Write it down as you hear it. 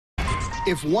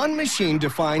If one machine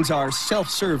defines our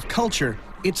self-serve culture,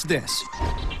 it's this.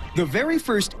 The very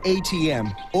first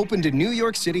ATM opened in New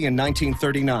York City in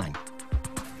 1939.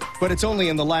 But it's only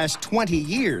in the last 20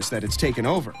 years that it's taken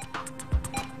over.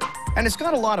 And it's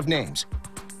got a lot of names.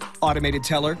 Automated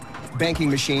teller,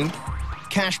 banking machine,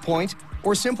 cash point,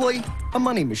 or simply a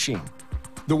money machine.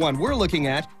 The one we're looking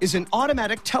at is an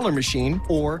automatic teller machine,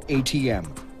 or ATM.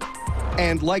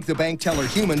 And like the bank teller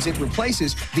humans it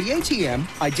replaces, the ATM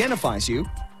identifies you,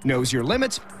 knows your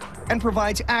limits, and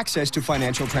provides access to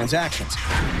financial transactions.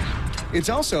 It's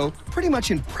also pretty much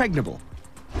impregnable.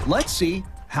 Let's see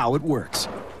how it works.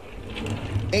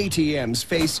 ATMs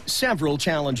face several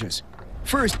challenges.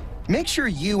 First, make sure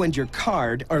you and your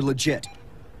card are legit.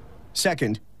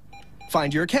 Second,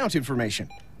 find your account information.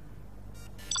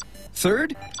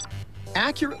 Third,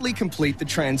 accurately complete the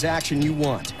transaction you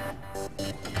want.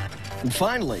 And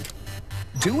finally,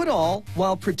 do it all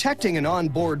while protecting an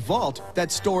onboard vault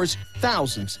that stores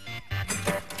thousands.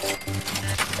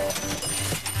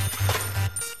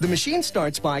 The machine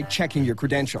starts by checking your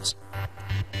credentials.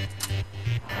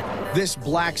 This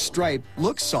black stripe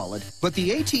looks solid, but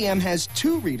the ATM has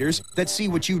two readers that see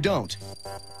what you don't.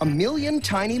 1 million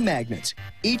tiny magnets,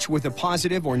 each with a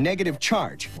positive or negative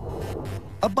charge.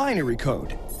 A binary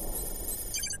code.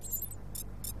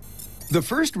 The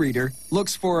first reader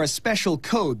looks for a special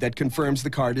code that confirms the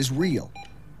card is real.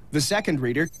 The second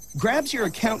reader grabs your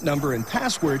account number and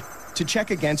password to check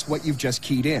against what you've just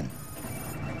keyed in.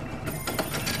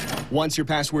 Once your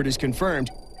password is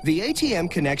confirmed, the ATM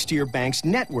connects to your bank's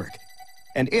network,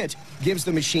 and it gives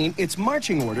the machine its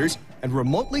marching orders and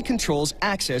remotely controls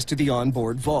access to the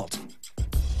onboard vault.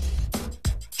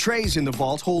 Trays in the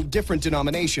vault hold different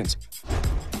denominations,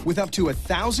 with up to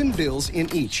 1,000 bills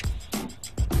in each.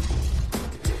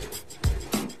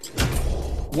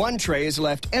 One tray is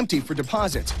left empty for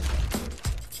deposits.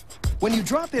 When you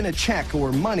drop in a check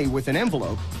or money with an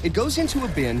envelope, it goes into a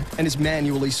bin and is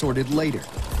manually sorted later.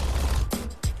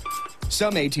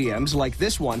 Some ATMs, like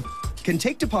this one, can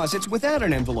take deposits without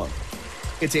an envelope.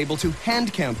 It's able to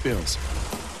hand count bills.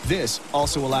 This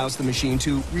also allows the machine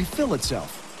to refill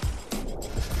itself.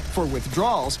 For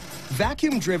withdrawals,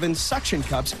 vacuum-driven suction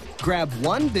cups grab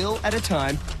one bill at a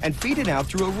time and feed it out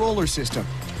through a roller system.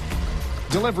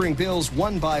 Delivering bills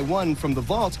one by one from the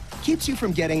vault keeps you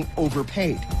from getting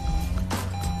overpaid.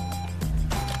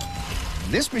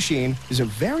 This machine is a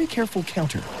very careful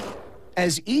counter.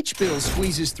 As each bill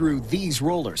squeezes through these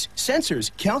rollers,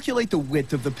 sensors calculate the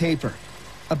width of the paper,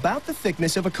 about the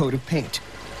thickness of a coat of paint.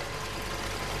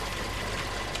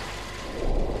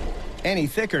 Any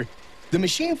thicker, the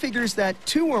machine figures that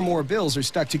 2 or more bills are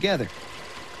stuck together.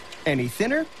 Any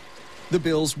thinner, the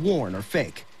bill's worn or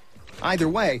fake. Either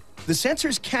way, the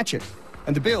sensors catch it,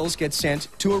 and the bills get sent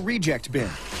to a reject bin.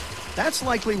 That's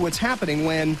likely what's happening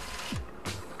when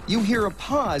you hear a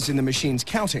pause in the machine's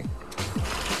counting.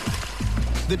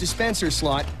 The dispenser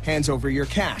slot hands over your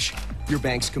cash. Your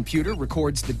bank's computer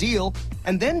records the deal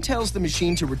and then tells the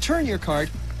machine to return your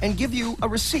card and give you a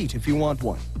receipt if you want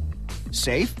one.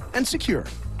 Safe and secure.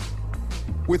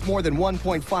 With more than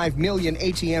 1.5 million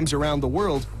ATMs around the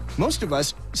world, most of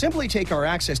us simply take our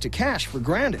access to cash for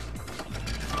granted.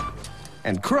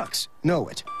 And crooks know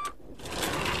it.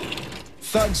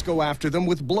 Thugs go after them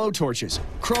with blowtorches,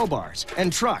 crowbars,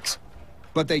 and trucks.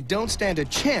 But they don't stand a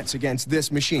chance against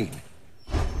this machine.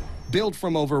 Built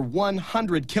from over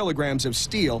 100 kilograms of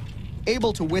steel,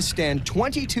 able to withstand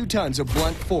 22 tons of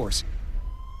blunt force,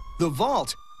 the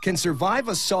vault can survive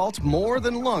assault more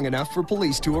than long enough for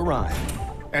police to arrive.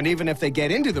 And even if they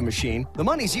get into the machine, the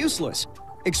money's useless.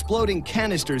 Exploding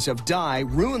canisters of dye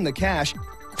ruin the cash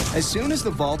as soon as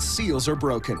the vault's seals are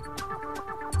broken.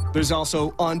 There's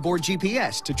also onboard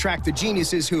GPS to track the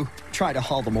geniuses who try to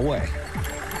haul them away.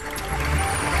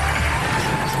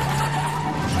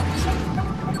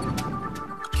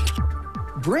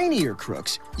 Brainier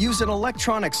crooks use an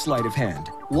electronic sleight of hand.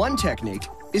 One technique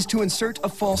is to insert a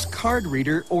false card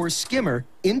reader or skimmer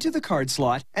into the card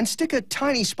slot and stick a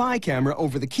tiny spy camera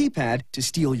over the keypad to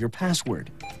steal your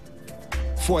password.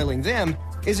 Foiling them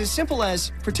is as simple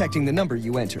as protecting the number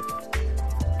you enter.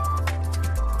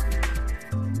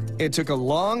 It took a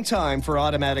long time for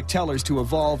automatic tellers to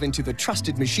evolve into the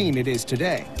trusted machine it is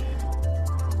today.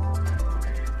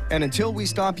 And until we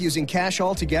stop using cash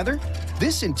altogether,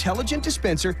 this intelligent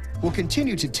dispenser will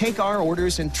continue to take our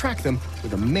orders and track them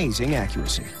with amazing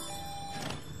accuracy.